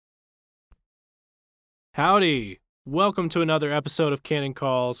Howdy! Welcome to another episode of Canon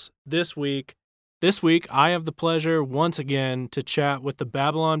Calls. This week, I have the pleasure once again to chat with the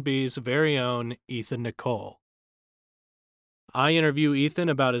Babylon Bee's very own Ethan Nicolle. I interview Ethan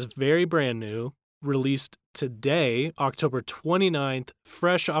about his very brand new, released today, October 29th,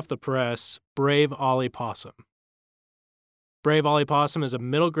 fresh off the press, Brave Ollie Possum. Brave Ollie Possum is a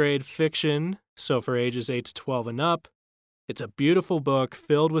middle grade fiction, so for ages 8 to 12 and up. It's a beautiful book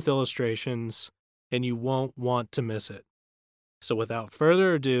filled with illustrations, and you won't want to miss it. So without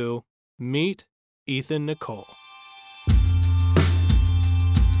further ado, meet Ethan Nicolle.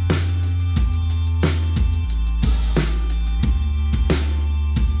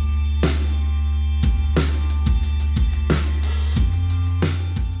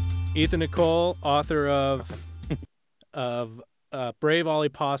 Ethan Nicolle, author of Brave Ollie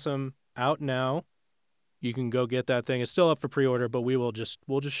Possum, out now. You can go get that thing. It's still up for pre-order, but we'll just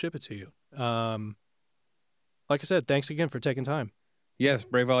ship it to you. Like I said, thanks again for taking time. Yes,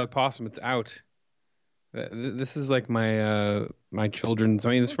 Brave Ollie Possum, it's out. This is like my my children's. I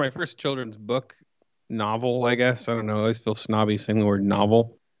mean, this is my first children's book, novel. I guess I don't know. I always feel snobby saying the word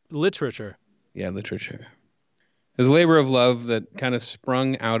novel. Literature. Yeah, literature. There's a labor of love that kind of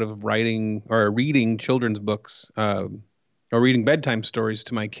sprung out of writing or reading children's books, or reading bedtime stories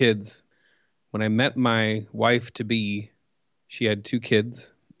to my kids. When I met my wife to be, she had 2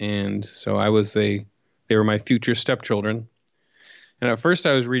 kids, and so they were my future stepchildren. And at first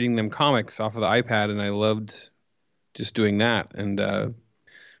I was reading them comics off of the iPad, and I loved just doing that. And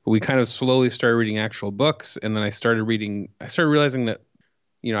we kind of slowly started reading actual books, and then I started realizing that,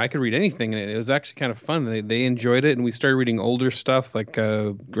 I could read anything, and it was actually kind of fun. They enjoyed it, and we started reading older stuff like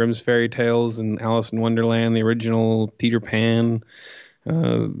Grimm's Fairy Tales and Alice in Wonderland, the original Peter Pan,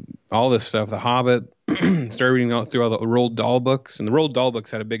 all this stuff, The Hobbit. Started reading through all the Roald Dahl books, and the Roald Dahl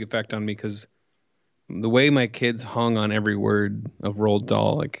books had a big effect on me because the way my kids hung on every word of Roald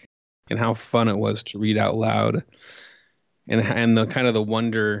Dahl, and how fun it was to read out loud, and the kind of the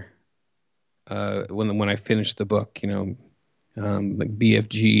wonder when I finished the book, like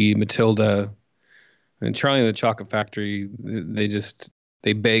BFG, Matilda, and Charlie and the Chocolate Factory.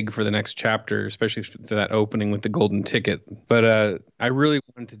 They beg for the next chapter, especially to that opening with the golden ticket. But I really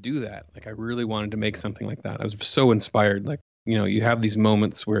wanted to do that. I really wanted to make something like that. I was so inspired. You have these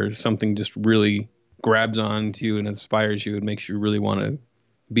moments where something just really grabs onto you and inspires you and makes you really want to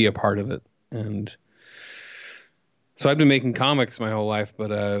be a part of it. And so I've been making comics my whole life,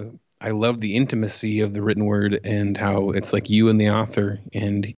 but I love the intimacy of the written word and how it's like you and the author,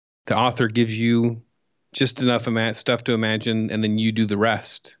 and the author gives you just enough stuff to imagine, and then you do the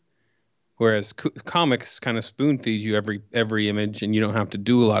rest. Whereas comics kind of spoon feed you every image, and you don't have to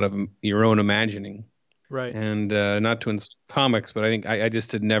do a lot of your own imagining. Right. And not to insult comics, but I think I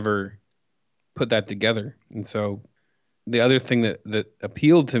just had never put that together. And so the other thing that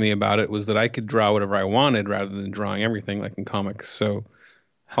appealed to me about it was that I could draw whatever I wanted rather than drawing everything like in comics. So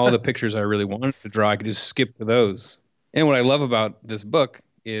all the pictures I really wanted to draw, I could just skip to those. And what I love about this book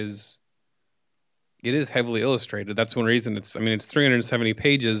is it is heavily illustrated. That's one reason it's 370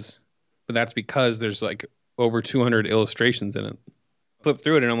 pages, but that's because there's over 200 illustrations in it. Flip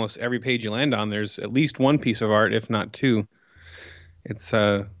through it, and almost every page you land on, there's at least one piece of art, if not 2. It's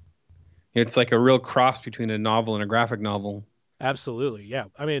like a real cross between a novel and a graphic novel. Absolutely, yeah.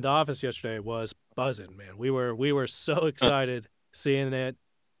 I mean, the office yesterday was buzzing, man. We were so excited seeing it,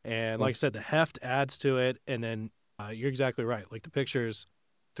 and like I said, the heft adds to it. And then you're exactly right. Like, the pictures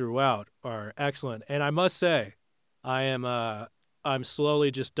throughout are excellent. And I must say, I'm slowly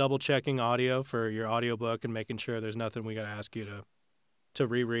just double checking audio for your audiobook and making sure there's nothing we got to ask you to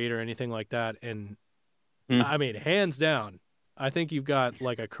reread or anything like that. And I mean, hands down, I think you've got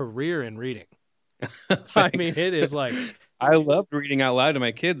like a career in reading. I mean, it is like, I loved reading out loud to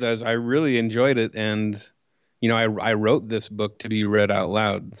my kids. I really enjoyed it. And, I wrote this book to be read out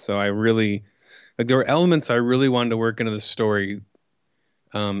loud. So I really, there were elements I really wanted to work into the story.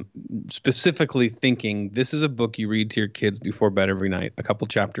 Specifically thinking this is a book you read to your kids before bed every night, a couple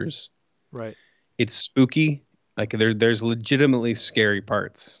chapters. Right. It's spooky. There's legitimately scary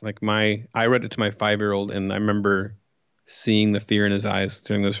parts. I read it to my 5-year-old, and I remember seeing the fear in his eyes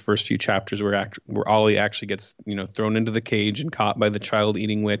during those first few chapters where Ollie actually gets, thrown into the cage and caught by the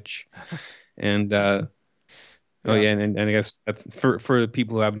child-eating witch. And I guess that's for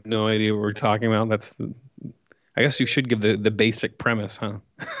people who have no idea what we're talking about. I guess you should give the basic premise, huh?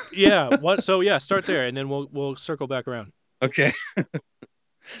 Yeah. What? So yeah, start there, and then we'll circle back around. Okay.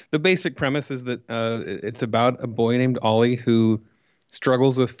 The basic premise is that it's about a boy named Ollie who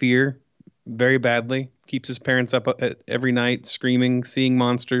struggles with fear very badly, keeps his parents up every night screaming, seeing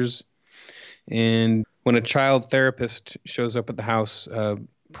monsters. And when a child therapist shows up at the house,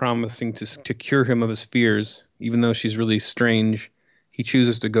 promising to cure him of his fears, even though she's really strange, he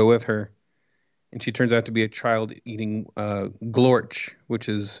chooses to go with her, and she turns out to be a child eating glorch, which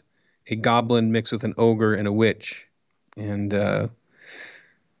is a goblin mixed with an ogre and a witch, and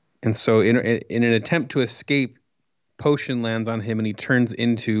so in an attempt to escape, potion lands on him, and he turns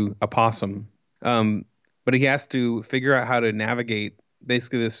into a possum. But he has to figure out how to navigate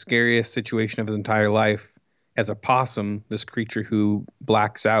basically the scariest situation of his entire life as a possum, this creature who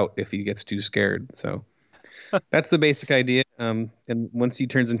blacks out if he gets too scared. So that's the basic idea. And once he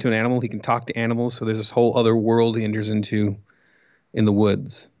turns into an animal, he can talk to animals. So there's this whole other world he enters into in the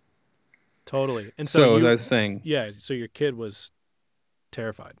woods. Totally. And So as I was saying, yeah, so your kid was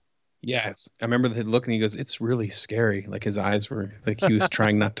terrified. yes, I remember the look, and he goes, "It's really scary." Like his eyes were like he was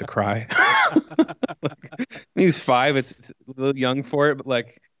trying not to cry. He's 5. It's a little young for it, but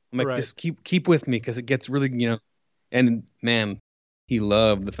like I'm like, Right. just keep with me because it gets really, And man, he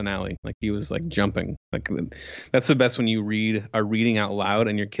loved the finale. Like he was like jumping. Like that's the best when you are reading out loud,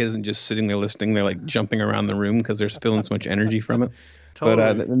 and your kid isn't just sitting there listening. They're like jumping around the room because they're feeling so much energy from it. Totally.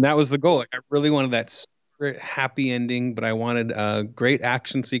 But and that was the goal. Like I really wanted that super happy ending, but I wanted great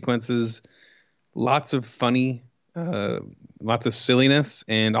action sequences, lots of funny, lots of silliness,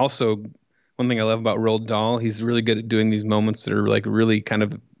 and also one thing I love about Roald Dahl, he's really good at doing these moments that are like really kind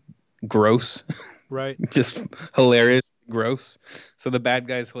of gross, Right. just hilarious, gross. So the bad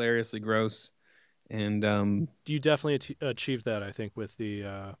guy's hilariously gross, and You definitely achieved that, I think, with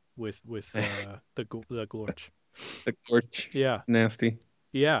the the glorch. the torch, Yeah. nasty.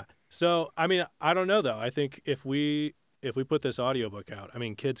 Yeah. So, I mean, I don't know though. I think if we put this audiobook out, I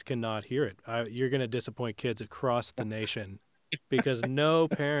mean, kids cannot hear it. You're going to disappoint kids across the nation because no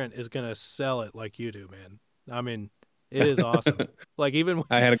parent is going to sell it like you do, man. I mean, it is awesome. Like even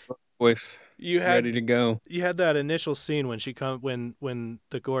I had a voice ready to go. You had that initial scene when when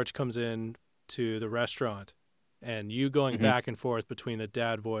the gorge comes in to the restaurant, and you going back and forth between the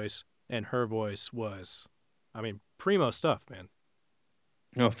dad voice and her voice was, I mean, primo stuff, man.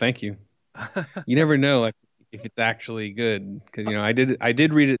 Oh, thank you. You never know, like if it's actually good, because I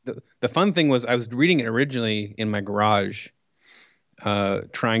did read it. The fun thing was I was reading it originally in my garage,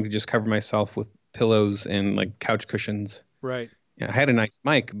 trying to just cover myself with pillows and like couch cushions. Right. Yeah, I had a nice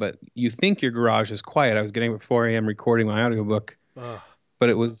mic, but you think your garage is quiet. I was getting up at 4 a.m. recording my audiobook, but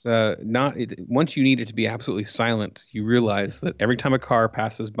it was not. Once you need it to be absolutely silent, you realize that every time a car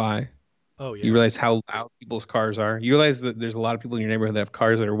passes by, you realize how loud people's cars are. You realize that there's a lot of people in your neighborhood that have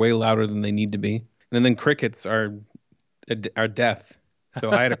cars that are way louder than they need to be. And then crickets are death.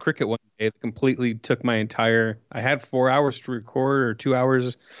 So I had a cricket one day that completely took my entire. I had 4 hours to record or 2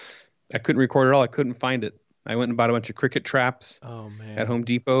 hours. I couldn't record at all. I couldn't find it. I went and bought a bunch of cricket traps at Home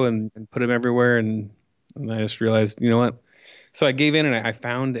Depot and put them everywhere. And I just realized, you know what? So I gave in, and I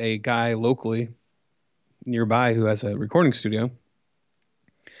found a guy locally nearby who has a recording studio.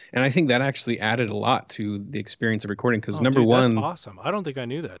 And I think that actually added a lot to the experience of recording because number one, that's awesome. I don't think I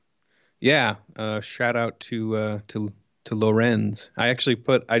knew that. Yeah, shout out to Lorenz. I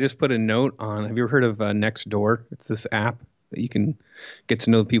just put a note on. Have you ever heard of Nextdoor? It's this app that you can get to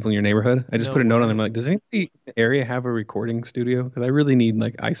know the people in your neighborhood. I just put a note on them like, does anybody in the area have a recording studio? Because I really need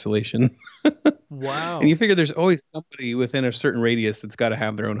like isolation. Wow. And you figure there's always somebody within a certain radius that's got to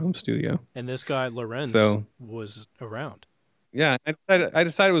have their own home studio. And this guy Lorenz was around. Yeah, I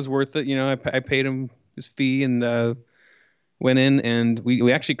decided it was worth it. I paid him his fee and went in, and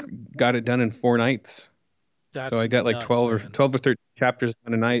we actually got it done in 4 nights. So I got like 12 or 13 chapters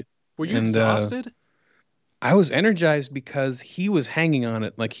in a night. Were you exhausted? I was energized because he was hanging on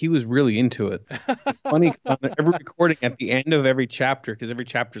it. Like he was really into it. It's funny, on every recording at the end of every chapter, because every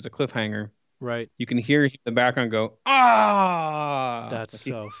chapter is a cliffhanger. Right. You can hear him in the background go, "Ah!" That's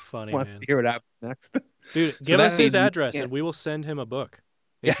so funny, man. To hear what happens next. Dude, give us his address and we will send him a book.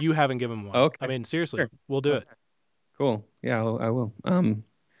 If you haven't given him one. Okay. I mean, seriously, we'll do it. Cool. Yeah, I will.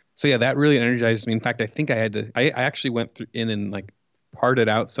 So yeah, that really energized me. In fact, I think I actually went through in and like parted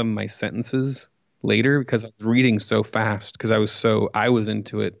out some of my sentences later because I was reading so fast because I was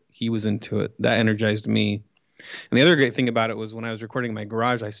into it. He was into it. That energized me. And the other great thing about it was when I was recording in my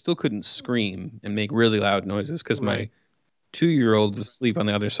garage, I still couldn't scream and make really loud noises because my 2-year-old was asleep on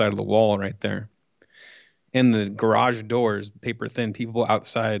the other side of the wall right there. And the garage doors, paper thin. People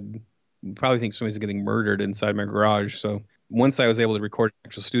outside probably think somebody's getting murdered inside my garage. So once I was able to record an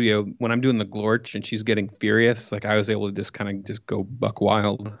actual studio, when I'm doing the glorch and she's getting furious, like I was able to just kind of just go buck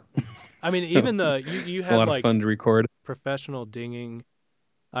wild. I mean, even you had a lot like of fun to record. Professional dinging.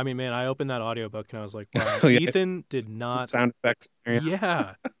 I mean, man, I opened that audiobook and I was like, wow, Ethan did not sound effects.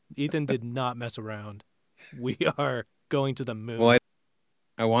 Yeah. Ethan did not mess around. We are going to the Well, moon.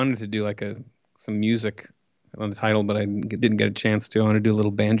 I wanted to do like some music on the title, but I didn't get a chance to. I want to do a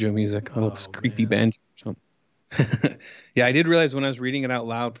little banjo music, a little Oh, creepy man. banjo. So. Yeah, I did realize when I was reading it out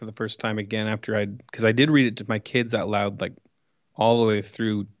loud for the first time again because I did read it to my kids out loud, like all the way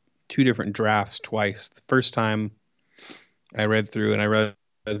through two different drafts twice. The first time I read through and I read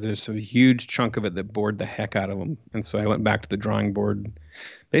there's a huge chunk of it that bored the heck out of them. And so I went back to the drawing board.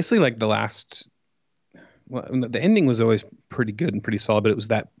 Basically, like well, the ending was always pretty good and pretty solid, but it was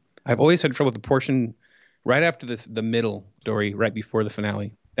that I've always had trouble with the portion right after the middle story, right before the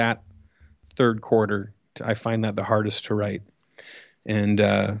finale. That third quarter, I find that the hardest to write. And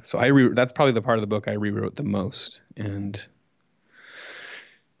so that's probably the part of the book I rewrote the most. And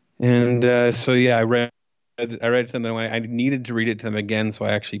so yeah, I read it to them. I needed to read it to them again, so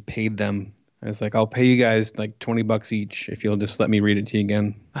I actually paid them. I was like, I'll pay you guys like $20 each if you'll just let me read it to you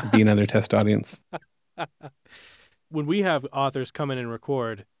again. Be another test audience. When we have authors come in and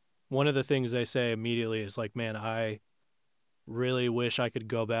record, one of the things they say immediately is like, man, I really wish I could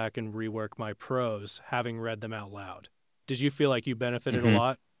go back and rework my prose having read them out loud. Did you feel like you benefited a Hmm.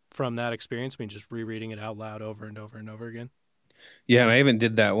 lot from that experience? I mean, just rereading it out loud over and over and over again? Yeah, and I even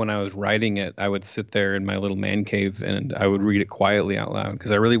did that when I was writing it. I would sit there in my little man cave and I would read it quietly out loud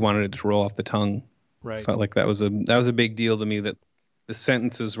because I really wanted it to roll off the tongue. I Right. felt like that was a big deal to me that the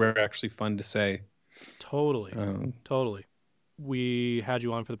sentences were actually fun to say. Totally. Um, Totally. We had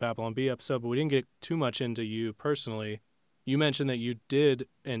you on for the Babylon Bee episode, but we didn't get too much into you personally. You mentioned that you did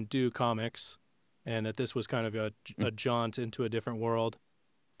and do comics and that this was kind of a jaunt into a different world.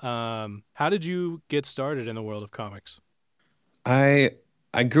 How did you get started in the world of comics? I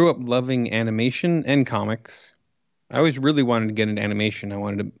I grew up loving animation and comics. I always really wanted to get into animation.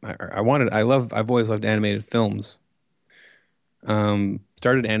 I've always loved animated films.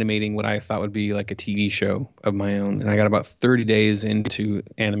 Started animating what I thought would be like a TV show of my own, and I got about 30 days into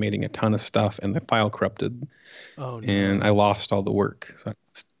animating a ton of stuff, and the file corrupted, Oh, and I no. lost all the work. So I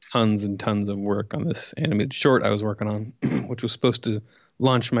lost tons and tons of work on this animated short I was working on, which was supposed to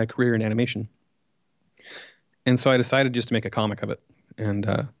launch my career in animation. And so I decided just to make a comic of it, and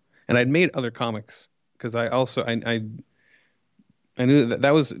uh, and I'd made other comics because I knew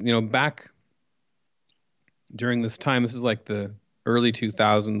that was back during this time. This is like the early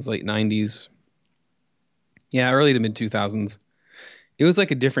 2000s, late 90s. Yeah, early to mid 2000s. It was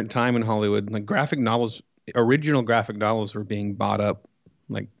like a different time in Hollywood. Like original graphic novels were being bought up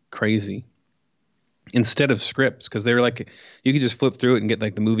like crazy instead of scripts because they were like you could just flip through it and get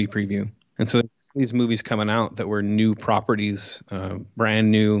like the movie preview. And so there's these movies coming out that were new properties,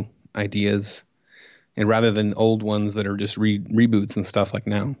 brand new ideas, and rather than old ones that are just reboots and stuff like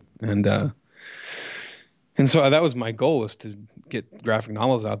now. And so that was my goal, was to get graphic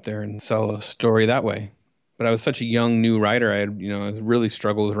novels out there and sell a story that way. But I was such a young new writer. I really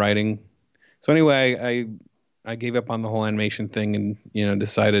struggled with writing. So anyway, I gave up on the whole animation thing and,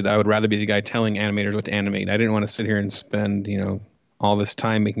 decided I would rather be the guy telling animators what to animate. I didn't want to sit here and spend, all this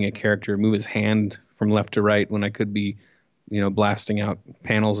time making a character move his hand from left to right when I could be, blasting out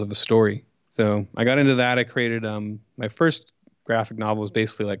panels of a story. So I got into that. I created my first graphic novel was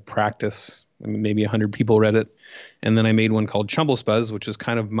basically like practice. I mean, maybe 100 people read it. And then I made one called Chumblespuzz, which is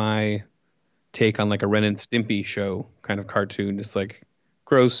kind of my take on like a Ren and Stimpy show kind of cartoon. It's like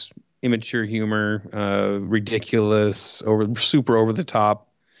gross, immature humor, ridiculous, super over the top.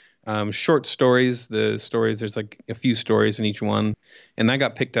 Short stories. There's like a few stories in each one. And that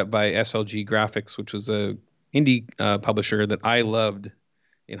got picked up by SLG Graphics, which was a indie publisher that I loved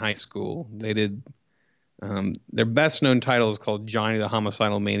in high school. They did their best known title is called Johnny the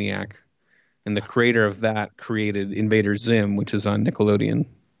Homicidal Maniac, and the creator of that created Invader Zim, which is on Nickelodeon.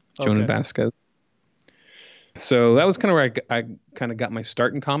 Jonah Okay. Vasquez. So that was kind of where I kind of got my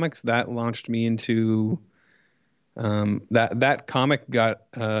start in comics. That launched me into that comic got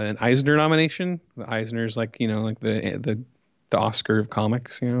an Eisner nomination. The Eisner's like like the Oscar of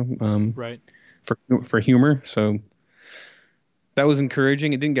comics, Right. for humor. So that was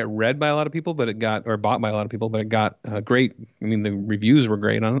encouraging. It didn't get read by a lot of people, but it got or bought by a lot of people, but it got great. I mean, the reviews were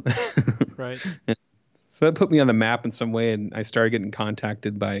great on it. Right. So that put me on the map in some way, and I started getting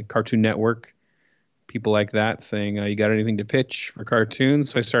contacted by Cartoon Network, people like that, saying, "You got anything to pitch for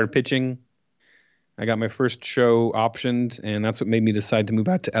cartoons?" So I started pitching. I got my first show optioned, and that's what made me decide to move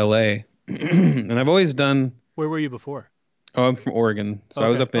out to LA. And I've always done. Where were you before? Oh, I'm from Oregon, so I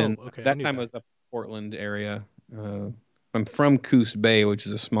was Okay. up Oh, in okay. I that knew time. I that. was up in Portland area. Uh, I'm from Coos Bay, which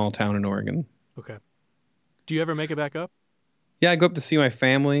is a small town in Oregon. Okay. Do you ever make it back up? Yeah, I go up to see my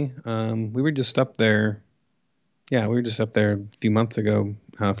family. We were just up there. Yeah, we were just up there a few months ago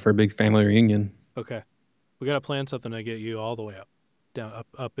for a big family reunion. Okay. We got to plan something to get you all the way up, down,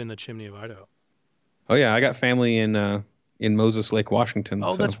 up in the chimney of Idaho. Oh yeah, I got family in Moses Lake, Washington,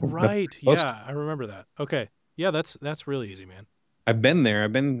 Oh, so that's that's right. close. Yeah, I remember that. Okay. Yeah, that's really easy, man. I've been there.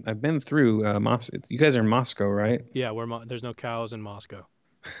 I've been through You guys are in Moscow, right? Yeah, there's no cows in Moscow.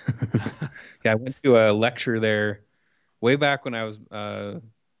 Yeah, I went to a lecture there way back when I was,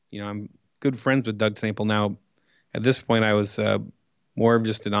 I'm good friends with Doug Tnaple now. At this point, I was more of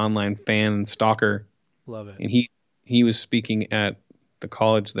just an online fan and stalker, Love it. and he was speaking at the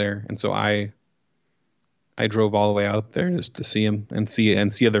college there, and so I drove all the way out there just to see him and see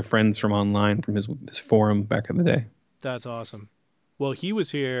other friends from online from his forum back in the day. That's awesome. Well, he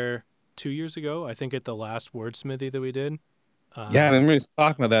was here 2 years ago, I think, at the last wordsmithy that we did. Yeah, I Um, remember just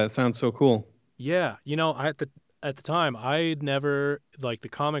talking about that. It sounds so cool. yeah, at the time, I'd never like the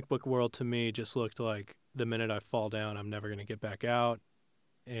comic book world to me just looked like the minute I fall down, I'm never gonna get back out,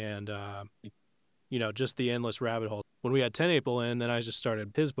 and just the endless rabbit hole. When we had Ten April in, then I just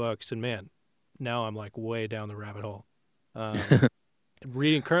started his books, and man, now I'm like way down the rabbit hole. Um,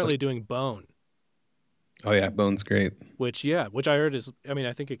 currently doing Bone, Oh yeah, Bone's great. which I heard is, I mean,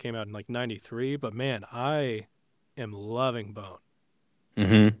 I think it came out in like '93, but man, I am loving Bone.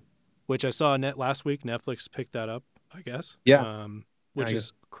 Hmm. Which I saw last week. Netflix picked that up, I guess. Yeah, Which I guess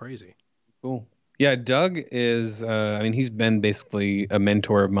is crazy. cool. Yeah, Doug is. I mean, he's been basically a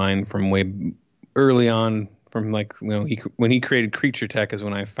mentor of mine from way early on. From like when he created Creature Tech is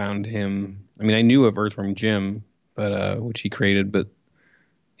when I found him. I mean, I knew of Earthworm Jim, but which he created, but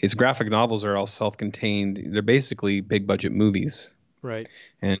his graphic novels are all self-contained. They're basically big budget movies, Right.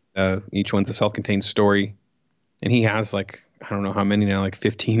 and each one's a self-contained story. And he has like I don't know how many now, like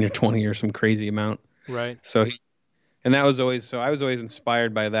 15 or 20 or some crazy amount. Right. So and that was always so I was always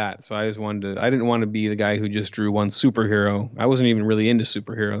inspired by that. So I didn't want to be the guy who just drew one superhero. I wasn't even really into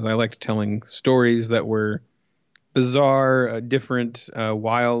superheroes. I liked telling stories that were bizarre, different,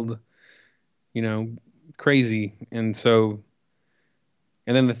 wild, you know, crazy. And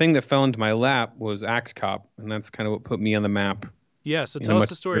then the thing that fell into my lap was Axe Cop, and that's kind of what put me on the map Yeah. So in a tell us much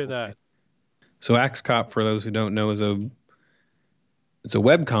the story bigger of way. that. So Axe Cop, for those who don't know, it's a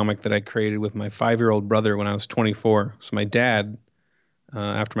web comic that I created with my 5-year-old brother when I was 24. So my dad,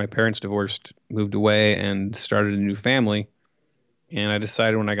 after my parents divorced, moved away and started a new family. And I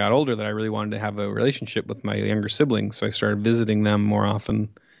decided when I got older that I really wanted to have a relationship with my younger siblings. So I started visiting them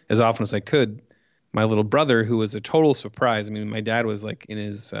as often as I could. My little brother, who was a total surprise. I mean, my dad was like in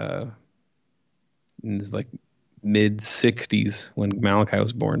his like mid 60s when Malachi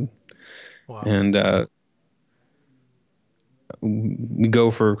was born, Wow. and we go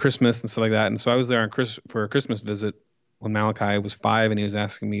for Christmas and stuff like that. And so I was there for a Christmas visit when Malachi was 5, and he was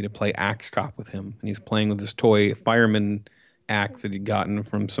asking me to play Axe Cop with him. And he was playing with this toy fireman axe that he'd gotten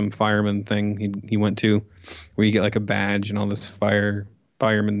from some fireman thing he went to, where you get like a badge and all this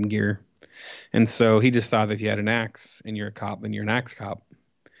fireman gear. And so he just thought that if you had an axe and you're a cop, then you're an axe cop.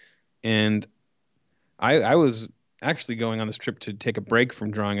 And I was actually going on this trip to take a break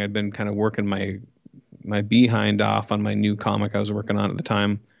from drawing. I'd been kind of working my behind off on my new comic I was working on at the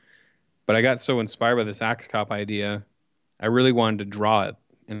time. But I got so inspired by this Axe Cop idea, I really wanted to draw it.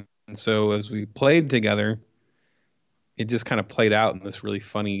 And so as we played together, it just kind of played out in this really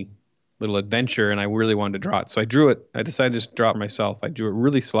funny little adventure, and I really wanted to draw it. So I drew it. I decided to just draw it myself. I drew it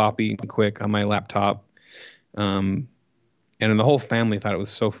really sloppy and quick on my laptop. And then the whole family thought it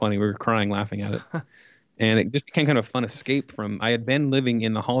was so funny. We were crying laughing at it. And it just became kind of a fun escape from. I had been living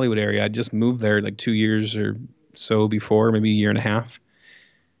in the Hollywood area. I just moved there like 2 years or so before, maybe a year and a half,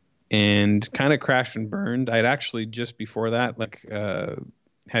 and kind of crashed and burned. I had actually just before that,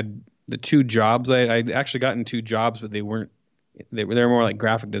 had the two jobs. I'd actually gotten two jobs, but they weren't. They were more like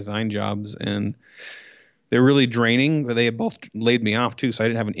graphic design jobs, and they're really draining. But they had both laid me off too, so I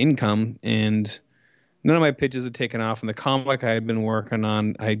didn't have an income, and none of my pitches had taken off. And the comic I had been working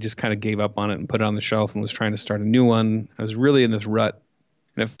on, I just kind of gave up on it and put it on the shelf and was trying to start a new one. I was really in this rut.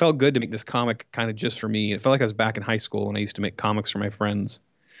 And it felt good to make this comic kind of just for me. It felt like I was back in high school when I used to make comics for my friends.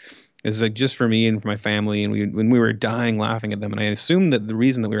 It was like just for me and for my family. And when we were dying laughing at them. And I assumed that the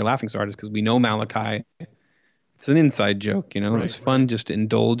reason that we were laughing so hard is because we know Malachi. It's an inside joke, you know? It was Right. fun Right. just to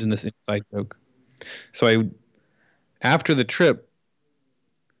indulge in this inside joke. So after the trip,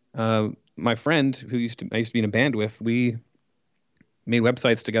 my friend I used to be in a band with, we made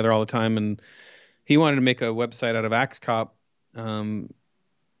websites together all the time, and he wanted to make a website out of Axe Cop, and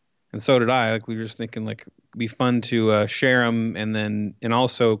so did I. Like we were just thinking, like it'd be fun to share them, and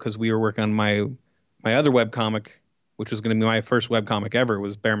also because we were working on my other web comic, which was going to be my first web comic ever,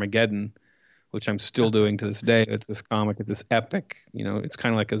 was Bearmageddon, which I'm still doing to this day. It's this comic. It's this epic. You know, it's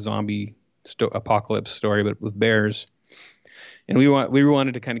kind of like a zombie. apocalypse story, but with bears. And we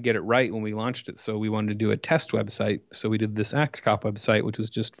wanted to kind of get it right when we launched it, so we wanted to do a test website. So we did this Axe Cop website, which was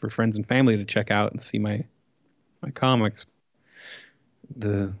just for friends and family to check out and see my comics.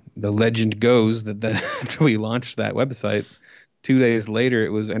 The legend goes that after we launched that website, 2 days later, it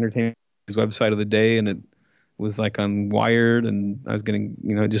was Entertainment's website of the day, and it was like on Wired, and I was getting,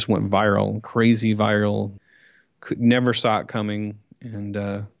 it just went viral, crazy viral. Never saw it coming, and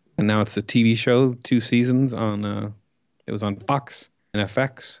now it's a TV show, 2 seasons on. It was on Fox and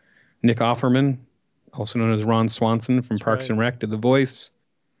FX. Nick Offerman, also known as Ron Swanson from That's Parks right. and Rec, did the voice.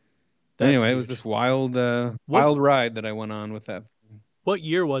 That's Anyway, huge. it was this wild ride that I went on with that. What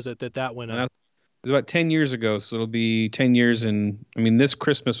year was it that went up? It was about 10 years ago, so it'll be 10 years this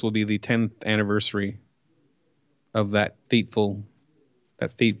Christmas will be the 10th anniversary of that fateful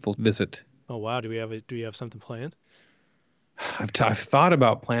visit. Oh wow, do you have something planned? I've thought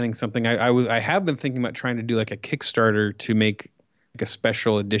about planning something. I have been thinking about trying to do like a Kickstarter to make like a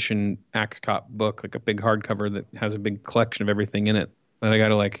special edition Axe Cop book, like a big hardcover that has a big collection of everything in it. But I got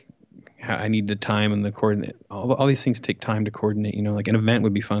to I need the time and the coordinate. All these things take time to coordinate. Like an event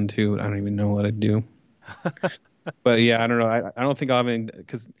would be fun too. I don't even know what I'd do. But yeah, I don't know. I don't think I'll have any,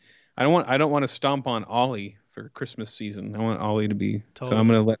 because I don't want to stomp on Ollie for Christmas season. I want Ollie to be. Totally. So I'm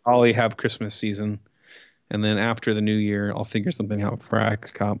going to let Ollie have Christmas season. And then after the new year, I'll figure something out for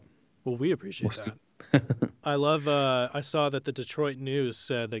Axe Cop. Well, we appreciate that. I love, I saw that the Detroit News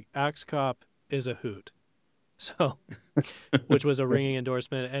said that Axe Cop is a hoot. So, which was a ringing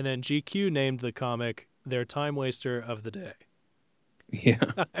endorsement. And then GQ named the comic their time waster of the day. Yeah.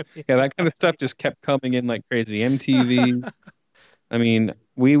 Yeah, that kind of stuff just kept coming in like crazy. MTV. I mean,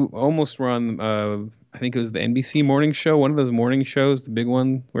 we almost were on, I think it was the NBC morning show, one of those morning shows, the big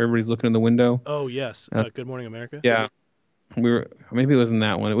one where everybody's looking in the window. Oh, yes. Good Morning America? Yeah. Maybe it wasn't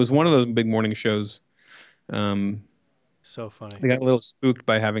that one. It was one of those big morning shows. So funny. They got a little spooked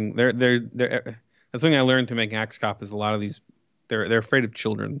by having, that's something I learned to make Axe Cop is a lot of these, they're afraid of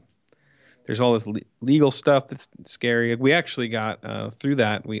children. There's all this legal stuff that's scary. We actually got, through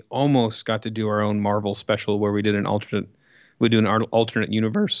that, we almost got to do our own Marvel special where we do an alternate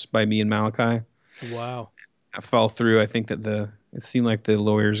universe by me and Malachi. Wow. I fell through. I think that it seemed like the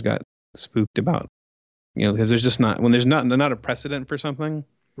lawyers got spooked about, because there's just when there's not a precedent for something,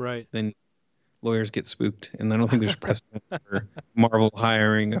 right? Then lawyers get spooked. And I don't think there's precedent for Marvel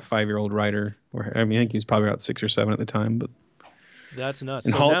hiring a 5-year-old writer. I think he was probably about 6 or 7 at the time, but that's nuts.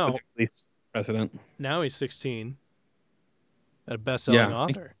 In so Hollywood, at least precedent. Now he's 16, a best-selling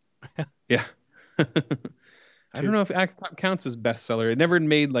author. Yeah. I don't know if Axe Cop counts as bestseller. It never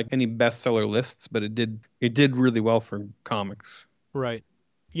made like any bestseller lists, but it did really well for comics. Right.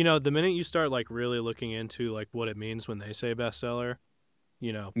 The minute you start like really looking into like what it means when they say bestseller,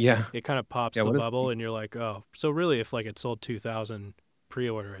 yeah, it kind of pops the bubble, and you're like, oh, so really, if like it sold 2,000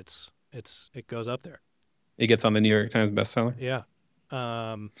 pre-order, it goes up there. It gets on the New York Times bestseller. Yeah.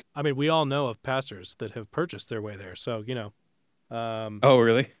 I mean, we all know of pastors that have purchased their way there, so Oh,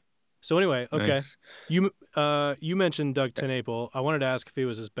 really? So anyway, okay. Nice. You mentioned Doug TenNapel. I wanted to ask if he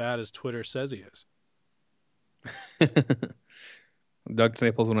was as bad as Twitter says he is. Doug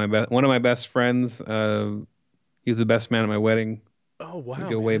TenNapel's one of my best friends. He was the best man at my wedding. Oh wow, we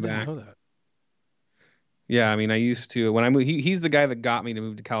go way back. I didn't know that. Yeah, I mean, I used to when I moved. He's the guy that got me to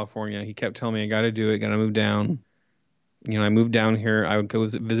move to California. He kept telling me I got to do it, got to move down. I moved down here. I would go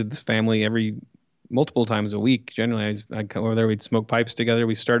visit this family multiple times a week. Generally, I'd come over there. We'd smoke pipes together.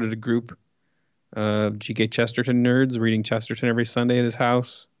 We started a group of G.K. Chesterton nerds reading Chesterton every Sunday at his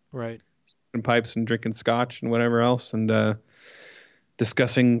house. Right. Smoking pipes and drinking scotch and whatever else, and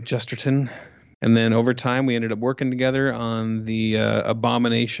discussing Chesterton. And then over time, we ended up working together on the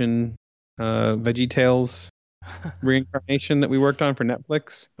Abomination VeggieTales reincarnation that we worked on for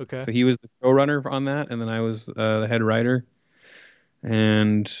Netflix. Okay. So he was the showrunner on that, and then I was the head writer.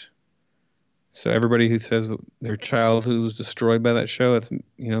 And so everybody who says their childhood was destroyed by that show, it's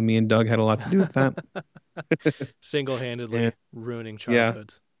me and Doug had a lot to do with that. Single-handedly ruining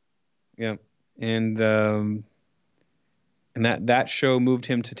childhoods. Yeah. And that show moved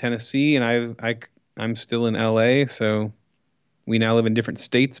him to Tennessee, and I'm still in LA, so we now live in different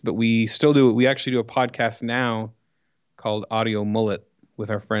states, but we actually do a podcast now called Audio Mullet with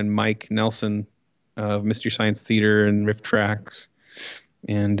our friend Mike Nelson of Mystery Science Theater and Riff Tracks.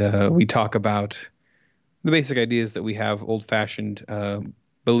 And we talk about the basic ideas that we have, old-fashioned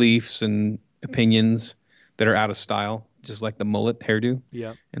beliefs and opinions that are out of style, just like the mullet hairdo.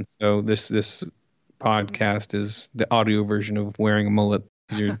 Yeah. And so this podcast is the audio version of wearing a mullet.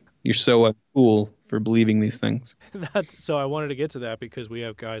 You're so cool for believing these things. So I wanted to get to that because we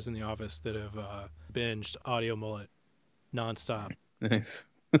have guys in the office that have binged Audio Mullet nonstop. Nice.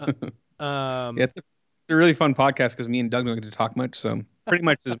 Uh, Yeah, it's a really fun podcast because me and Doug don't get to talk much. So pretty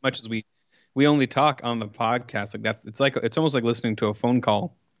much as we only talk on the podcast. It's almost like listening to a phone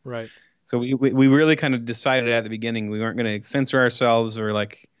call. right. So we really kind of decided at the beginning we weren't going to censor ourselves, or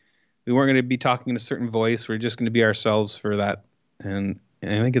like we weren't going to be talking in a certain voice. We're just going to be ourselves for that. And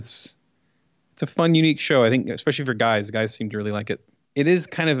I think it's a fun, unique show. I think especially for guys. Guys seem to really like it. It is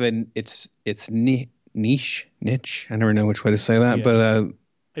kind of it's niche. I never know which way to say that, Yeah. but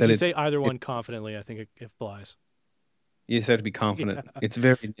If you say either one confidently, I think it flies. you just have to be confident. Yeah. It's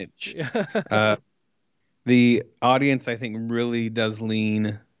very niche. The audience, I think, really does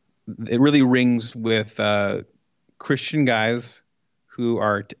lean. It really rings with Christian guys who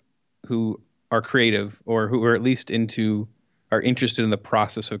are creative, or who are at least are interested in the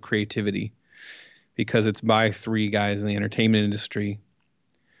process of creativity, because it's by three guys in the entertainment industry,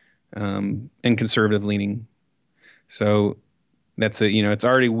 and conservative leaning. So that's it's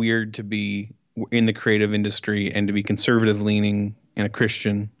already weird to be in the creative industry and to be conservative leaning and a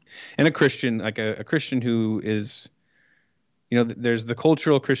Christian, like a Christian who is, there's the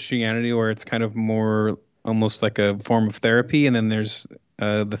cultural Christianity where it's kind of more almost like a form of therapy. And then there's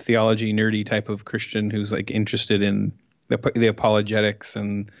the theology nerdy type of Christian who's like interested in the apologetics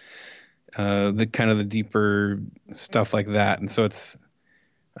and the kind of the deeper stuff like that. And so it's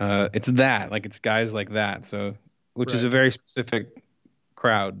that, like, it's guys like that. So, which is a very specific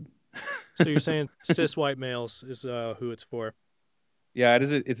crowd. So you're saying cis white males is who it's for? Yeah, it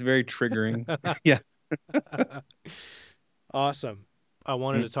is. It's very triggering. Yeah. Awesome. I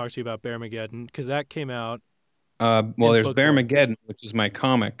wanted to talk to you about Bearmageddon because that came out. Well, there's Bearmageddon, which is my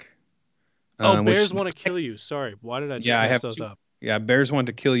comic. Bears Want to Kill You. Sorry, why did I just mess those up? Yeah, Bears Want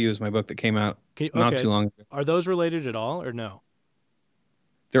to Kill You is my book that came out not too long ago. Are those related at all, or no?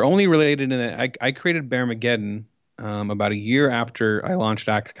 They're only related in that I created Bearmageddon about a year after I launched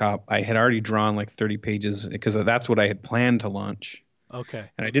Axe Cop. I had already drawn like 30 pages because that's what I had planned to launch. Okay.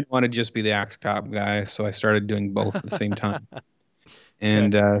 And I didn't want to just be the Axe Cop guy, so I started doing both at the same time.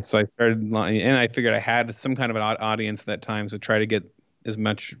 And so I started, and I figured I had some kind of an audience at that time, so try to get as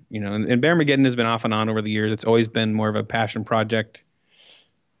much, and Bearmageddon has been off and on over the years. It's always been more of a passion project.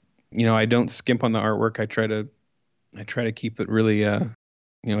 I don't skimp on the artwork. I try to keep it really,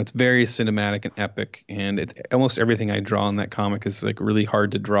 it's very cinematic and epic, and almost everything I draw in that comic is like really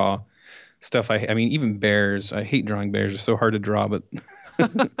hard to draw. Stuff I mean, even bears. I hate drawing bears. They're so hard to draw, but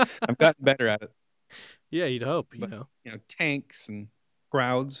I've gotten better at it. Yeah, you'd hope. Tanks and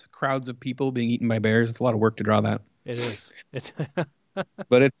crowds of people being eaten by bears. It's a lot of work to draw that. It is.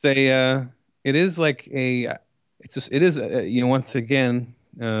 But it is once again,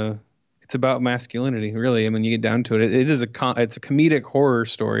 it's about masculinity, really. I mean, you get down to it. It's a comedic horror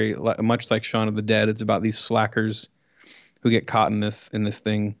story, much like Shaun of the Dead. It's about these slackers who get caught in this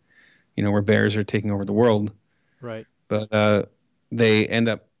thing, where bears are taking over the world. Right. But they end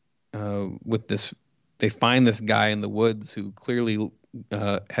up with this. They find this guy in the woods who clearly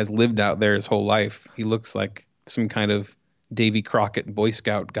has lived out there his whole life. He looks like some kind of Davy Crockett Boy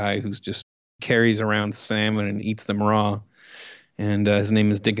Scout guy who's just carries around salmon and eats them raw. And his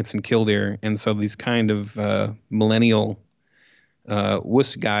name is Dickinson Killdeer. And so these kind of millennial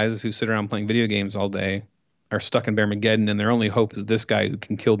wuss guys who sit around playing video games all day are stuck in Bearmageddon, and their only hope is this guy who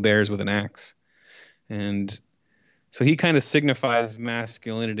can kill bears with an axe. And so he kind of signifies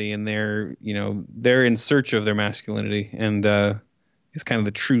masculinity, and they're in search of their masculinity. And it's kind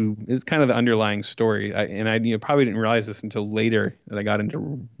of the underlying story. I probably didn't realize this until later that I got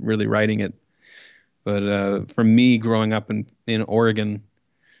into really writing it. But for me, growing up in Oregon,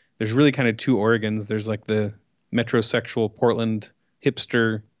 there's really kind of two Oregons. There's like the metrosexual Portland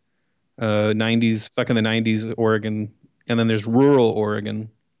hipster 90s, stuck in the 90s Oregon. And then there's rural Oregon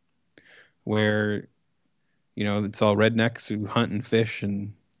where, it's all rednecks who hunt and fish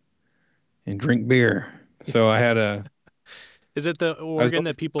and drink beer. So I had a... Is it the Oregon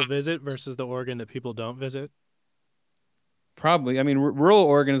that people visit versus the Oregon that people don't visit? Probably. I mean, rural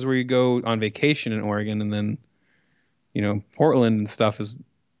Oregon is where you go on vacation in Oregon, and then, Portland and stuff is.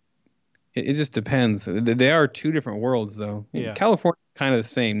 It just depends. They are two different worlds, though. Yeah. California is kind of the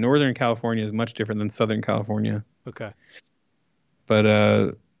same. Northern California is much different than Southern California. Okay.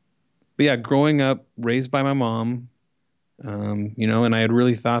 But yeah, growing up, raised by my mom, and I had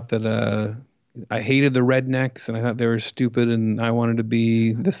really thought that I hated the rednecks, and I thought they were stupid, and I wanted to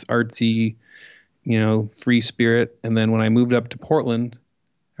be this artsy, free spirit. And then when I moved up to Portland,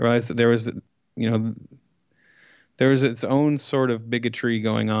 I realized that there was its own sort of bigotry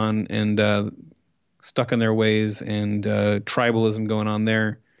going on, and stuck in their ways and tribalism going on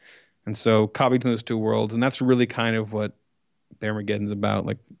there. And so caught between those two worlds, and that's really kind of what Armageddon's about,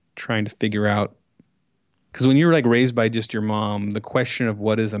 like trying to figure out. Because when you're like raised by just your mom, the question of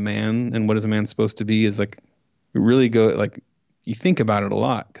what is a man and what is a man supposed to be is like really go like you think about it a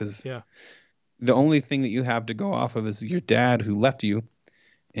lot because Yeah. the only thing that you have to go off of is your dad who left you,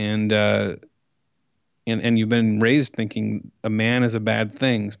 and and you've been raised thinking a man is a bad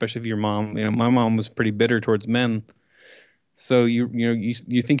thing, especially if your mom. You know, my mom was pretty bitter towards men, so you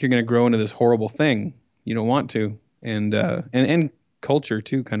think you're going to grow into this horrible thing. You don't want to, and culture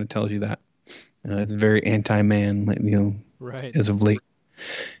too kind of tells you that. It's very anti-man, like, Right. as of late.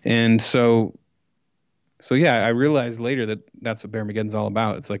 And so yeah, I realized later that that's what Armageddon's all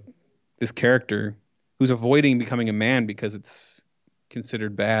about. It's like this character who's avoiding becoming a man because it's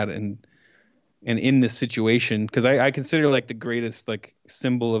considered bad, and in this situation, because I consider like the greatest like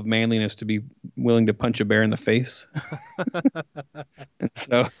symbol of manliness to be willing to punch a bear in the face. And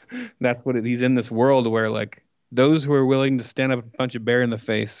so that's what he's in this world where like those who are willing to stand up and punch a bear in the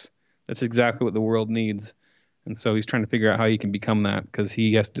face, that's exactly what the world needs. And so he's trying to figure out how he can become that because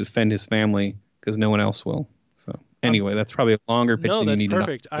he has to defend his family because no one else will. So Um, anyway, that's probably a longer pitch no, than you that's need to know.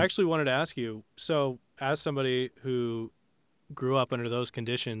 perfect. I actually wanted to ask you. So, as somebody who grew up under those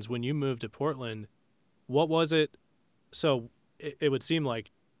conditions, when you moved to Portland, what was it? So, it would seem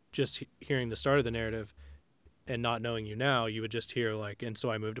like just hearing the start of the narrative and not knowing you now, you would just hear like, and so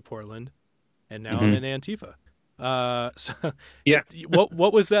I moved to Portland, and now I'm Hmm. in Antifa. So, Yeah,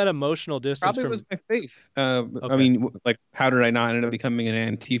 what was that emotional distance probably was from? my faith. I Okay. mean, like, how did I not end up becoming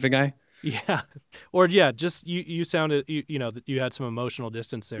an Antifa guy? Yeah. Or yeah, just you sounded you know that you had some emotional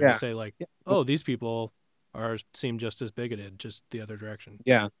distance there to Yeah, say like, yeah, "Oh, these people are seem just as bigoted, just the other direction."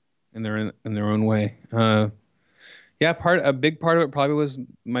 yeah. In their own way. Yeah, a big part of it probably was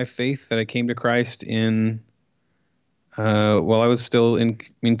my faith that I came to Christ in while I was still in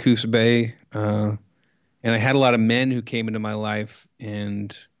Coos Bay, and I had a lot of men who came into my life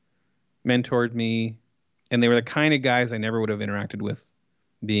and mentored me, and they were the kind of guys I never would have interacted with,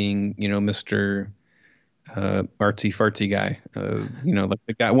 being Mr. Artsy fartsy guy. Like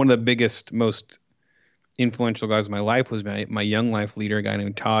the guy, one of the biggest, most influential guys in my life was my young life leader, a guy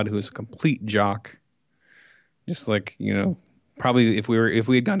named Todd, who was a complete jock. Just like, probably if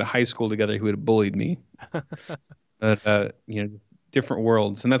we had gone to high school together, he would have bullied me. But different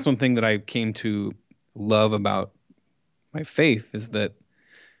worlds, and that's one thing that I came to love about my faith is that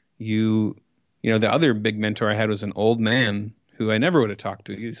you the other big mentor I had was an old man who I never would have talked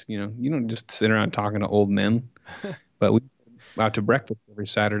to. You don't just sit around talking to old men. But we go out to breakfast every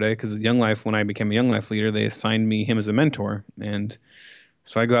Saturday because Young Life, when I became a Young Life leader, they assigned me him as a mentor, and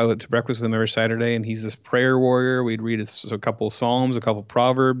so I go out to breakfast with him every Saturday, and he's this prayer warrior. We'd read a couple Psalms, a couple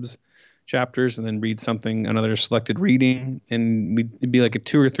Proverbs chapters, and then read something, another selected reading, and it'd be like a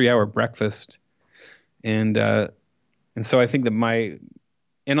 2 or 3 hour breakfast. And and so I think that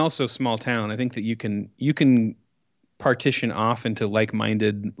and also small town. I think that you can partition off into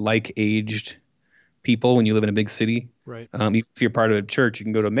like-minded, like-aged people when you live in a big city. Right. If you're part of a church, you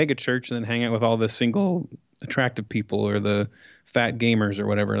can go to a mega church and then hang out with all the single attractive people or the fat gamers or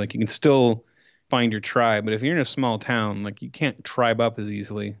whatever. Like you can still find your tribe, but if you're in a small town, like you can't tribe up as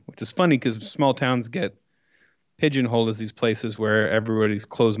easily, which is funny because small towns get pigeonholed as these places where everybody's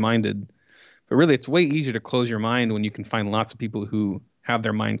closed-minded. But really, it's way easier to close your mind when you can find lots of people who have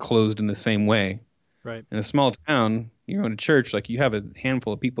their mind closed in the same way. Right. In a small town, you're in a church, like you have a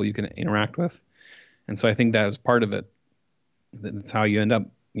handful of people you can interact with. And so I think that was part of it. That's how you end up,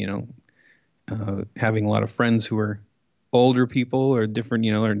 having a lot of friends who are older people or different,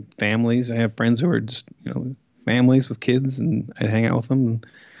 or families. I have friends who are just, families with kids, and I'd hang out with them.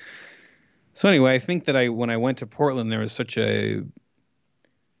 So anyway, I think that when I went to Portland, there was such a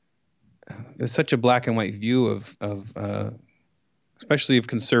black and white view of especially of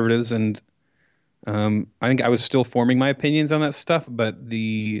conservatives, and I think I was still forming my opinions on that stuff, but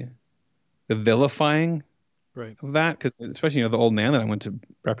the vilifying Right. of that, because especially the old man that I went to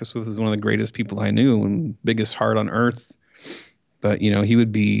breakfast with was one of the greatest people I knew and biggest heart on earth. But he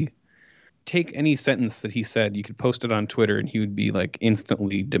would take any sentence that he said, you could post it on Twitter, and he would be like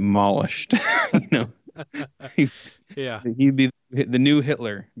instantly demolished. you know, he, Yeah. he'd be the new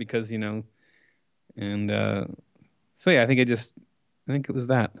Hitler because and so yeah, I think it was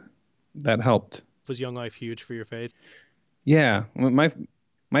that helped. Was Young Life huge for your faith? Yeah,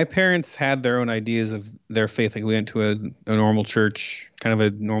 my parents had their own ideas of their faith. Like we went to a normal church, kind of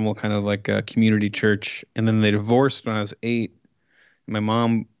a normal kind of like a community church, and then they divorced when I was 8. My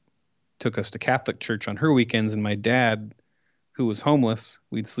mom took us to Catholic church on her weekends, and my dad, who was homeless.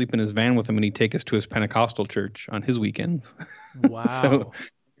 We'd sleep in his van with him, and he'd take us to his Pentecostal church on his weekends. So Wow.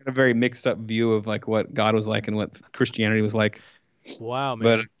 a very mixed up view of like what God was like and what Christianity was like. Wow,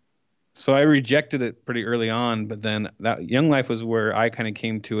 But man. so I rejected it pretty early on, but then that Young Life was where I kind of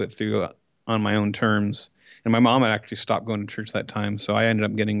came to it through on my own terms. And my mom had actually stopped going to church that time, so I ended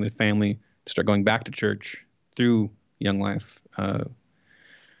up getting the family to start going back to church through Young Life,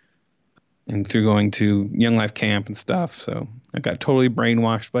 and through going to Young Life camp and stuff. So I got totally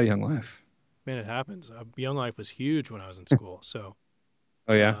brainwashed by Young Life. Man, it happens. Young Life was huge when I was in school. So,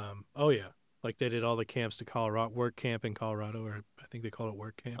 Oh yeah, oh yeah, like they did all the camps to Colorado, work camp in Colorado, or I think they call it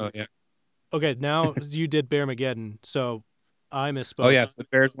work camp. oh yeah, Okay, now you did Bearmageddon, so I oh misspoke. yeah. So the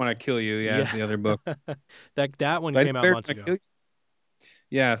Bears Want to Kill You, yeah, Yeah, is the other book. that one So I did came out Bears months Want to ago. Kill You.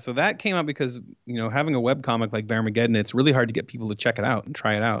 Yeah, so that came out because having a web comic like Bearmageddon, it's really hard to get people to check it out and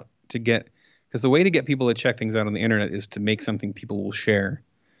try it out. Because the way to get people to check things out on the internet is to make something people will share.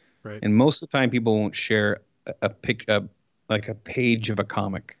 Right. And most of the time, people won't share like a page of a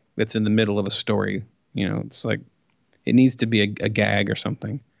comic that's in the middle of a story. It's like it needs to be a gag or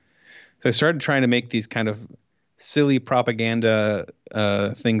something. So I started trying to make these kind of silly propaganda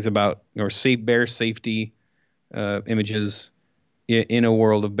things about bear safety images in a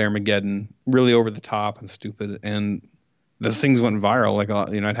world of Bearmageddon, really over the top and stupid. And those things went viral. Like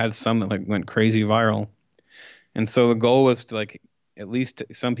I'd had some that like went crazy viral. And so the goal was to like at least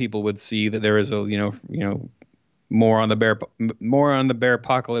some people would see that there is a more on the bear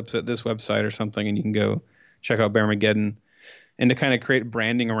apocalypse at this website or something, and you can go check out Bearmageddon, and to kind of create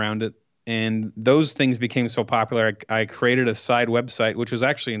branding around it. And those things became so popular, I created a side website which was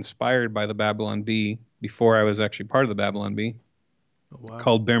actually inspired by the Babylon Bee before I was actually part of the Babylon Bee, Oh, wow.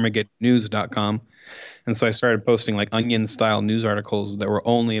 called BearmageddonNews.com. And so I started posting like onion style news articles that were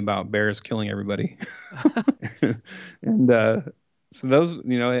only about bears killing everybody. And so those,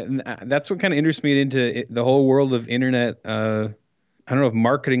 and that's what kind of introduced me into the whole world of internet. I don't know if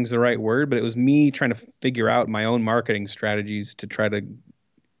marketing's the right word, but it was me trying to figure out my own marketing strategies to try to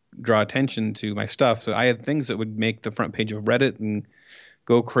draw attention to my stuff. So I had things that would make the front page of Reddit and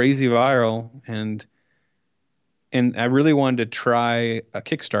go crazy viral, and I really wanted to try a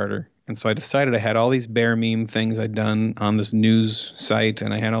Kickstarter. And so I decided I had all these bear meme things I'd done on this news site,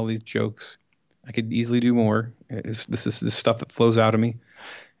 and I had all these jokes. I could easily do more. This is the stuff that flows out of me.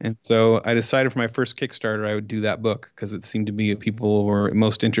 And so I decided for my first Kickstarter, I would do that book because it seemed to be what people were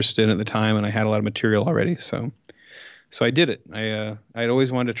most interested in at the time, and I had a lot of material already. So I did it. I'd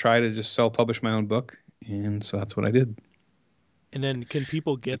always wanted to try to just self-publish my own book, and so that's what I did. And then can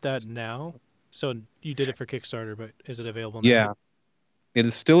people get that now? So you did it for Kickstarter, but is it available now? Yeah, it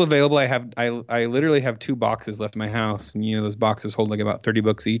is still available. I literally have 2 boxes left in my house, and those boxes hold like about 30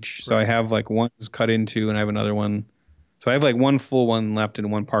 books each. So I Right. have like one cut into, and I have another one. So I have like one full one left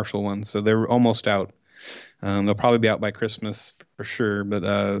and one partial one. So they're almost out. They'll probably be out by Christmas for sure. But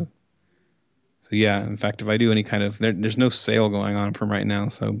so yeah, in fact, if I do any kind of there's no sale going on from right now.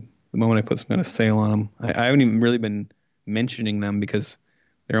 So the moment I put some kind of sale on them, I haven't even really been mentioning them because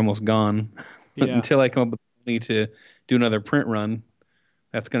they're almost gone. Yeah. Until I come up with money to do another print run,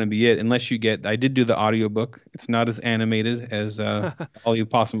 that's going to be it. Unless I did do the audiobook. It's not as animated as Ollie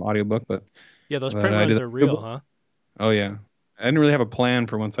Possum audiobook, but Yeah, those but print I did runs the are real, audiobook. huh? Oh yeah, I didn't really have a plan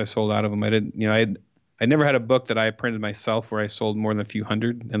for once I sold out of them. I didn't, I never had a book that I printed myself where I sold more than a few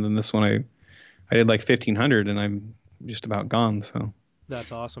hundred, and then this one I did like 1,500, and I'm just about gone. So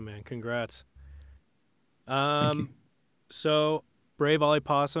That's awesome, man. Congrats. thank you. So Brave Ollie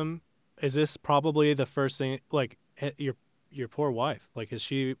Possum, is this probably the first thing like your poor wife? Like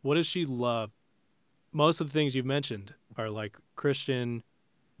what does she love? Most of the things you've mentioned are like Christian,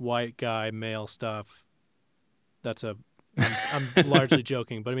 white guy, male stuff. That's I'm largely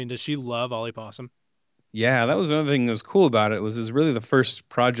joking, but I mean, does she love Ollie Possum? Yeah, that was another thing that was cool about it. Was really the first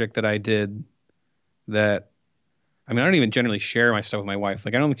project that I did that. I mean, I don't even generally share my stuff with my wife.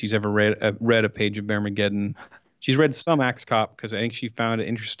 Like, I don't think she's ever read a page of Bearmageddon. She's read some Axe Cop because I think she found it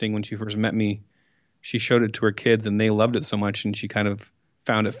interesting when she first met me. She showed it to her kids and they loved it so much, and she kind of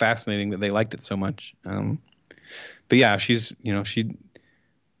found it fascinating that they liked it so much. But yeah, she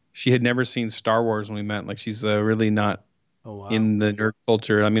had never seen Star Wars when we met. Like, she's really not Oh wow. in the nerd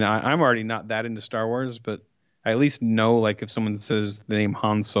culture. I mean, I'm already not that into Star Wars, but I at least know like if someone says the name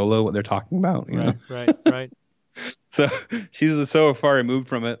Han Solo, what they're talking about. Right, right, right. So she's so far removed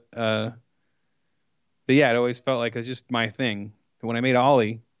from it. But yeah, it always felt like it was just my thing. But when I made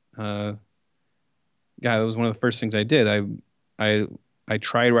Ollie, uh, yeah, that was one of the first things I did. I I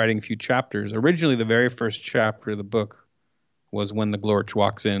tried writing a few chapters. Originally, the very first chapter of the book was when the Glorch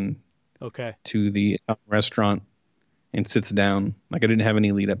walks in Okay. to the restaurant, and sits down. Like I didn't have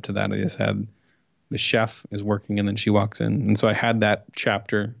any lead up to that. I just had the chef is working and then she walks in. And so I had that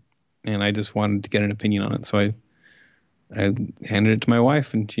chapter and I just wanted to get an opinion on it. So I handed it to my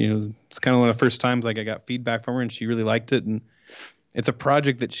wife and she was, it's kind of one of the first times like I got feedback from her and she really liked it. And it's a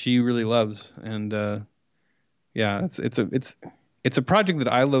project that she really loves. And, yeah, it's a project that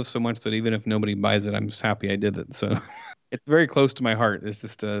I love so much that even if nobody buys it, I'm just happy I did it. So it's very close to my heart. It's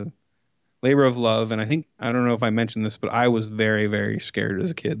just a labor of love. And I think, I don't know if I mentioned this, but I was very, very scared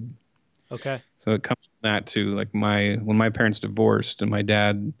as a kid. Okay. So it comes from that too. Like when my parents divorced and my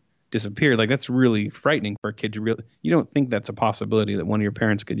dad disappeared, like that's really frightening for a kid to really, you don't think that's a possibility that one of your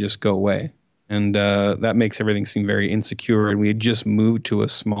parents could just go away. And that makes everything seem very insecure. And we had just moved to a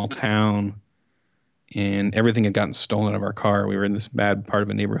small town and everything had gotten stolen out of our car. We were in this bad part of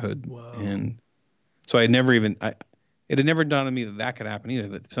a neighborhood. Whoa. And so I never even, it had never dawned on me that that could happen either,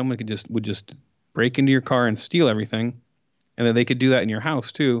 that someone would just break into your car and steal everything. And that they could do that in your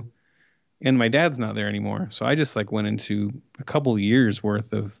house too. And my dad's not there anymore. So I just like went into a couple of years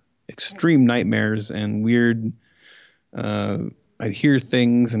worth of extreme nightmares and weird, I'd hear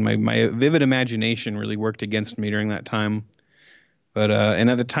things and my vivid imagination really worked against me during that time. But,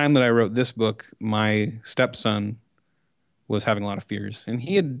 and at the time that I wrote this book, my stepson was having a lot of fears and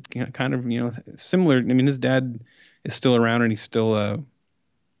he had kind of, similar. I mean, his dad is still around and he's still,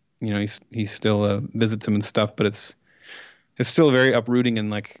 he still visits him and stuff, but it's still very uprooting and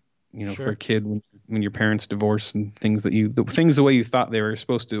like, Sure. for a kid when your parents divorce and things the things the way you thought they were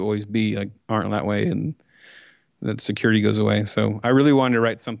supposed to always be like aren't that way and that security goes away. So I really wanted to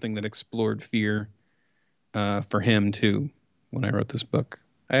write something that explored fear for him too when I wrote this book.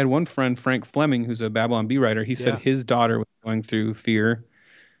 I had one friend, Frank Fleming, who's a Babylon Bee writer. He said his daughter was going through fear,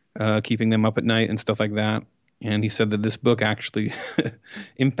 keeping them up at night and stuff like that. And he said that this book actually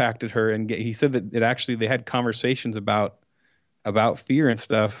impacted her. And he said that they had conversations about fear and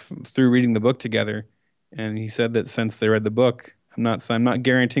stuff through reading the book together. And he said that since they read the book, I'm not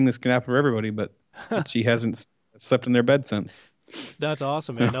guaranteeing this can happen for everybody, but she hasn't slept in their bed since. That's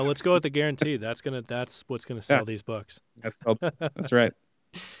awesome, man. No, let's go with the guarantee. That's what's gonna sell these books. That's right.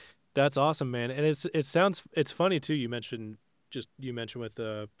 That's awesome, man. And it's funny too. You mentioned with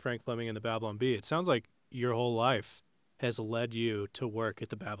Frank Fleming and the Babylon Bee. It sounds like your whole life has led you to work at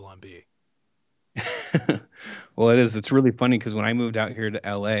the Babylon Bee. Well, it is. It's really funny because when I moved out here to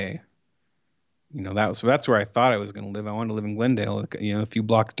LA, that's where I thought I was going to live. I wanted to live in Glendale, a few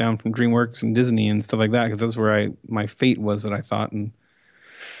blocks down from DreamWorks and Disney and stuff like that, because that's where my fate was that I thought. And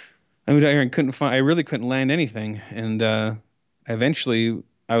I moved out here and I really couldn't land anything. And eventually,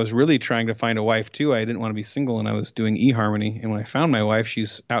 I was really trying to find a wife too. I didn't want to be single, and I was doing eHarmony. And when I found my wife,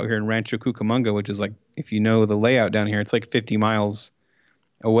 she's out here in Rancho Cucamonga, which is like, if you know the layout down here, it's like 50 miles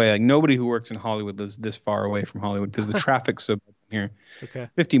away. Like nobody who works in Hollywood lives this far away from Hollywood because the traffic's so bad here. Okay.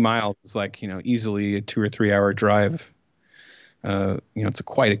 50 miles is like, easily a 2 or 3 hour drive. It's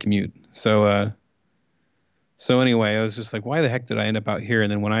quite a commute. So anyway, I was just like, why the heck did I end up out here?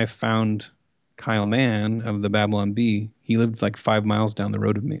 And then when I found Kyle Mann of the Babylon Bee, he lived like 5 miles down the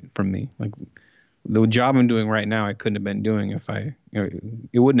road from me. Like the job I'm doing right now, I couldn't have been doing if it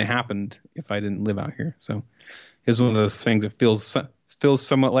wouldn't have happened if I didn't live out here. So it's one of those things that feels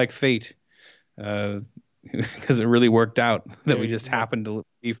somewhat like fate, because it really worked out that we just happened to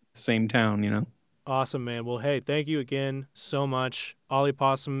be from the same town, Awesome, man. Well, hey, thank you again so much. Ollie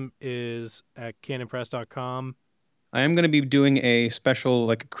Possum is at canonpress.com. I am going to be doing a special,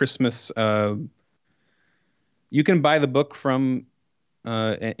 like a Christmas. You can buy the book from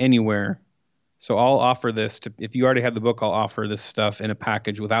anywhere. So I'll offer this if you already have the book, I'll offer this stuff in a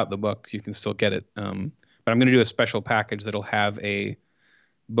package without the book. You can still get it. But I'm going to do a special package that'll have a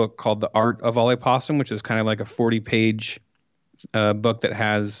book called The Art of Ollie Possum, which is kind of like a 40-page book that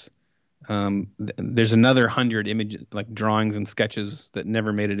has there's another 100 images, like drawings and sketches that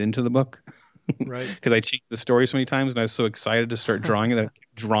never made it into the book. Right. Because I changed the story so many times and I was so excited to start drawing it that I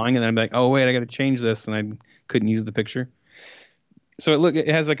kept drawing and then I'm like, oh wait, I got to change this, and I couldn't use the picture. So it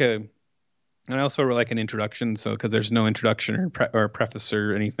has like and I also wrote like an introduction, so because there's no introduction or preface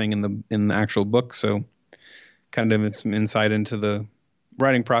or anything in the actual book, so kind of some insight into the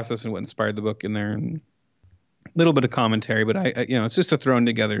writing process and what inspired the book in there, and a little bit of commentary, but I it's just a thrown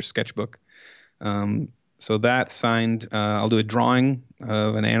together sketchbook. So that's signed. I'll do a drawing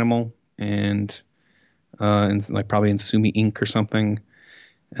of an animal and like probably in Sumi ink or something.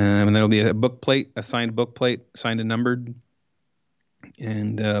 And there'll be a book plate, a signed book plate, signed and numbered,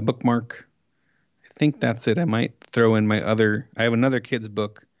 and a bookmark. I think that's it. I might throw in I have another kid's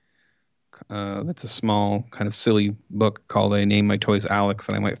book that's a small kind of silly book called I Name My Toys Alex,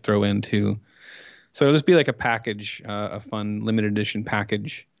 and I might throw in too. So it'll just be like a package, a fun limited edition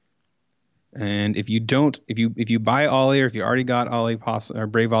package. And if you buy Ollie, or if you already got Ollie Possum or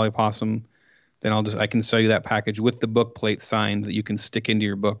Brave Ollie Possum, then I can sell you that package with the book plate signed that you can stick into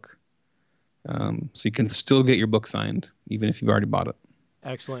your book. So you can still get your book signed even if you've already bought it.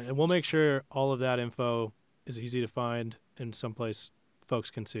 Excellent. And we'll make sure all of that info is easy to find in someplace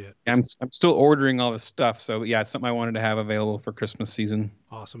folks can see it. I'm still ordering all this stuff, so yeah, it's something I wanted to have available for Christmas season.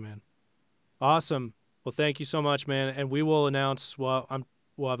 Awesome, man. Awesome. Well, thank you so much, man. And we will announce. We'll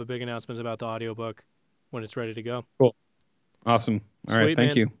have a big announcement about the audiobook when it's ready to go. Cool. Awesome. All right. Sweet, Thank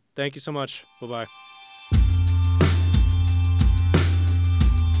man. you. Thank you so much. Bye-bye.